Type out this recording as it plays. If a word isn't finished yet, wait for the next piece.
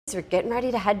We're getting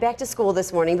ready to head back to school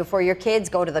this morning. Before your kids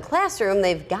go to the classroom,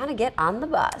 they've got to get on the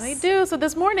bus. They do. So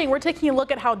this morning, we're taking a look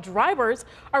at how drivers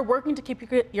are working to keep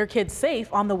your kids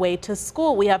safe on the way to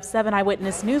school. We have 7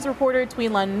 Eyewitness News reporter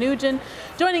Twila Nugent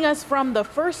joining us from the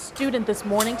first student this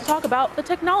morning to talk about the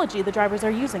technology the drivers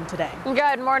are using today.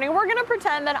 Good morning. We're going to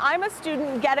pretend that I'm a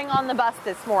student getting on the bus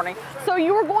this morning. So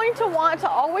you are going to want to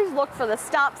always look for the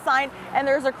stop sign, and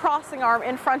there's a crossing arm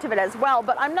in front of it as well.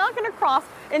 But I'm not going to cross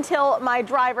until my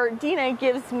driver, Dina,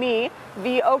 gives me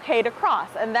the okay to cross,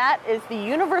 and that is the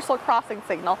universal crossing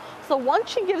signal. So once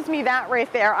she gives me that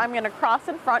right there, I'm going to cross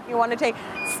in front. You want to take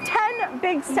 10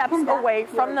 big steps away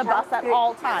from the bus at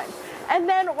all times. And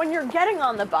then when you're getting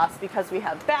on the bus, because we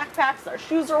have backpacks, our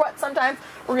shoes are wet sometimes,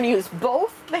 we're going to use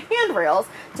both the handrails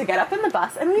to get up in the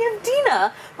bus. And we have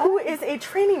Dina, who is a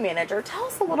training manager. Tell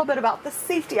us a little bit about the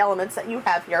safety elements that you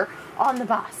have here on the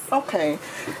bus. Okay.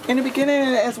 In the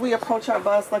beginning, as we approach our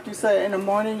bus, like you said, in the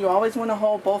morning, you always want to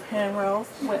hold both handrails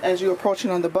as you're approaching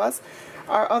on the bus.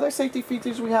 Our other safety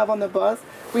features we have on the bus,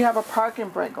 we have a parking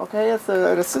brake, okay? It's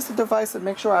an assistive device to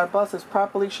make sure our bus is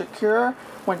properly secure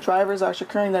when drivers are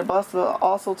securing their bus, but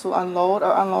also to unload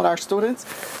our students.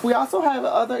 We also have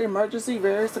other emergency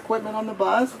various equipment on the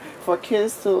bus for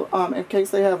kids to, in case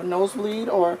they have a nosebleed,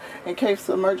 or in case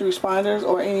emergency responders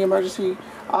or any emergency,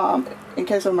 in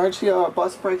case of emergency or a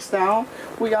bus breaks down.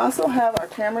 We also have our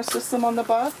camera system on the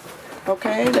bus,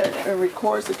 okay, that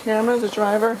records the cameras, the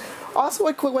driver. Also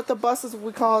equipped with the buses,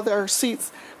 we call their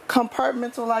seats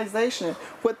compartmentalization.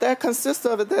 What that consists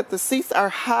of is that the seats are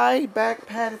high back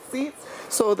padded seats,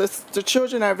 so the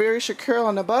children are very secure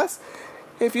on the bus.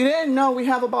 If you didn't know, we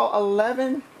have about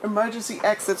 11 emergency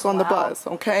exits on the bus,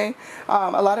 okay?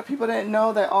 A lot of people didn't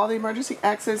know that all the emergency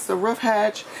exits, the roof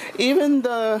hatch, even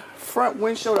the front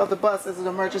windshield of the bus is an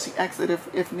emergency exit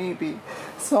if need be.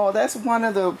 So that's one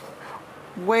of the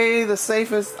the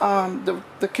safest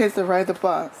the kids that ride the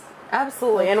bus.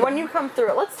 Absolutely. And when you come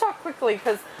through it, let's talk quickly,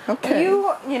 because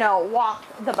you know, walk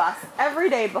the bus every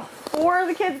day before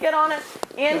the kids get on it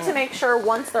and to make sure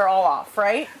once they're all off,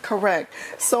 right? Correct.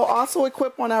 So also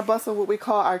equipped on our bus is what we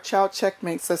call our child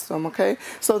checkmate system, okay?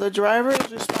 So the driver is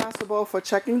responsible for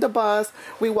checking the bus.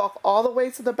 We walk all the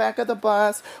way to the back of the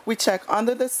bus. We check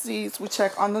under the seats. We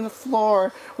check under the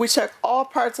floor. We check all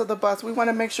parts of the bus. We want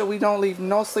to make sure we don't leave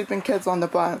no sleeping kids on the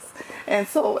bus. And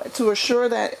so to assure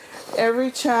that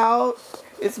every child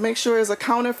make sure is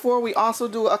accounted for, we also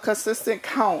do a consistent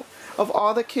count of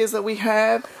all the kids that we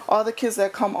have, all the kids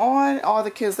that come on, all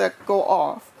the kids that go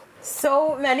off.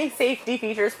 So many safety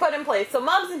features put in place. So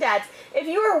moms and dads, if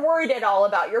you are worried at all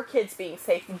about your kids being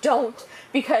safe, don't,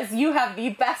 because you have the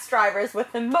best drivers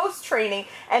with the most training,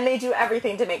 and they do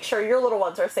everything to make sure your little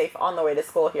ones are safe on the way to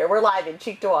school here. We're live in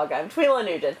Cheektowaga. I'm Twila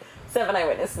Nugent, 7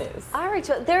 Eyewitness News. All right,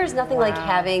 so there's nothing like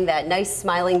having that nice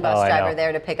smiling bus driver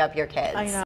there to pick up your kids. I know.